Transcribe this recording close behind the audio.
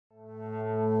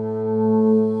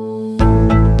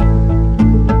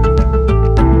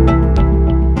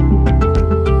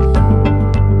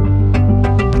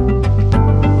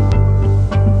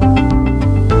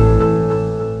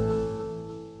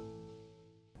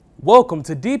Welcome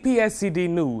to DPSCD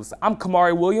News. I'm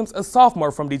Kamari Williams, a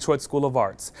sophomore from Detroit School of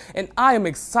Arts, and I am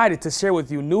excited to share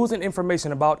with you news and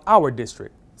information about our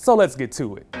district. So let's get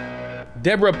to it.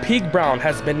 Deborah Peak Brown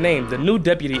has been named the new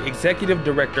Deputy Executive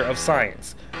Director of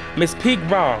Science. Ms. Peak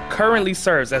Brown currently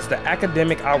serves as the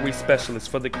Academic Outreach Specialist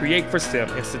for the Create for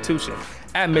STEM institution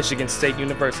at Michigan State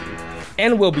University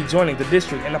and will be joining the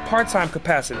district in a part-time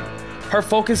capacity. Her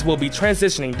focus will be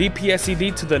transitioning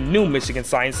DPSCD to the new Michigan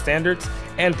Science Standards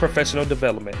and Professional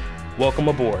Development. Welcome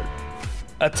aboard.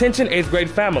 Attention 8th grade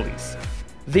families.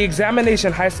 The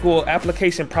examination high school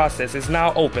application process is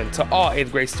now open to all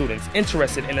 8th grade students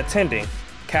interested in attending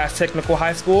Cass Technical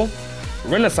High School,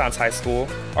 Renaissance High School,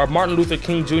 or Martin Luther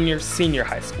King Jr. Senior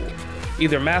High School,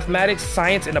 either Mathematics,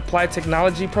 Science, and Applied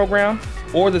Technology program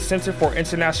or the Center for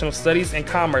International Studies and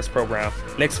Commerce program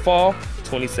next fall,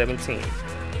 2017.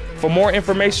 For more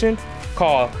information,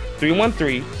 call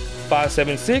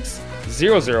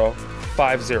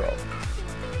 313-576-0050.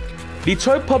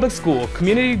 Detroit Public School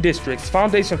Community District's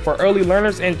Foundation for Early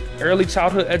Learners and Early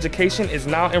Childhood Education is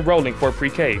now enrolling for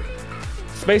pre-K.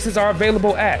 Spaces are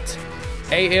available at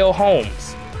A.L.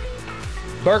 Homes,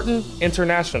 Burton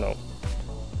International,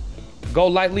 Go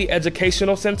Lightly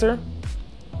Educational Center,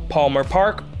 Palmer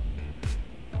Park,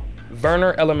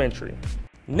 Verner Elementary.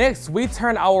 Next, we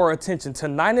turn our attention to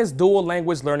Nina's Dual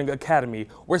Language Learning Academy,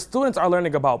 where students are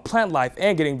learning about plant life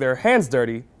and getting their hands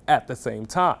dirty at the same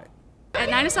time. At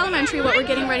Nina's Elementary, what we're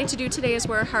getting ready to do today is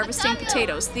we're harvesting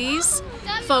potatoes. These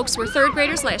folks were 3rd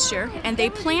graders last year, and they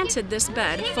planted this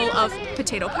bed full of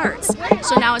potato parts.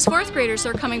 So now as 4th graders,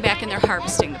 they're coming back and they're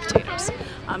harvesting the potatoes.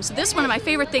 So this is one of my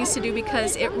favorite things to do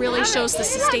because it really shows the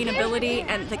sustainability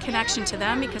and the connection to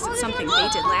them, because it's something they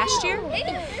did last year.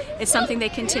 It's something they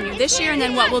continue this year, and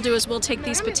then what we'll do is we'll take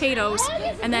these potatoes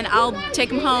and then I'll take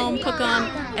them home, cook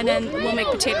them, and then we'll make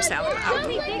potato salad out of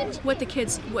them. What the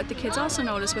kids also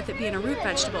notice with it being a root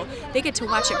vegetable, they get to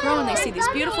watch it grow and they see these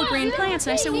beautiful green plants,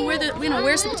 and I say, well,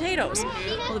 where's the potatoes?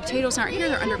 Well, the potatoes aren't here,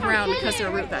 they're underground because they're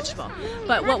a root vegetable.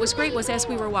 But what was great was as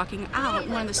we were walking out,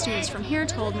 one of the students from here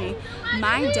told me,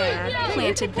 my dad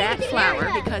planted that flower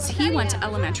because he went to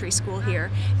elementary school here,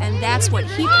 and that's what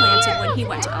he planted when he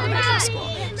went to elementary school.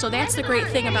 So that's the great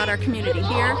thing about our community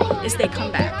here, is they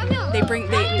come back.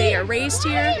 They are raised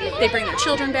here, they bring their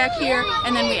children back here,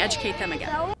 and then we educate them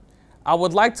again. I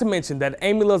would like to mention that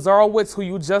Amy Lazarowitz, who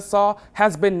you just saw,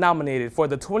 has been nominated for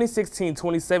the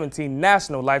 2016-2017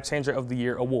 National Life Changer of the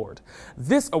Year Award.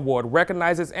 This award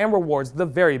recognizes and rewards the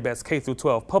very best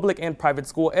K-12 public and private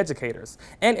school educators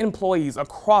and employees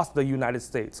across the United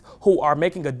States who are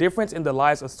making a difference in the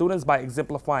lives of students by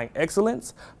exemplifying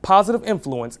excellence, positive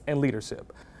influence, and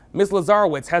leadership. Ms.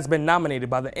 Lazarowitz has been nominated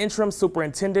by the interim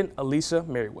superintendent, Alicia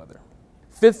Merriweather.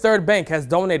 Fifth Third Bank has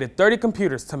donated 30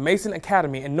 computers to Mason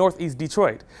Academy in Northeast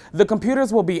Detroit. The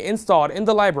computers will be installed in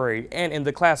the library and in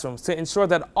the classrooms to ensure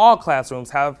that all classrooms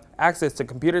have access to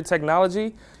computer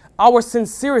technology. Our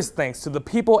sincerest thanks to the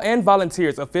people and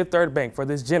volunteers of Fifth Third Bank for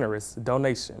this generous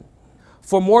donation.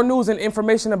 For more news and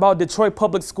information about Detroit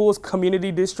Public Schools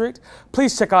Community District,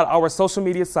 please check out our social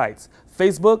media sites,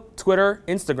 Facebook, Twitter,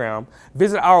 Instagram.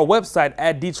 Visit our website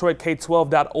at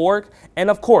DetroitK12.org,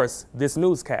 and of course, this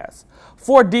newscast.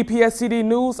 For DPSCD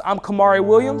News, I'm Kamari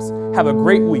Williams. Have a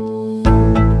great week.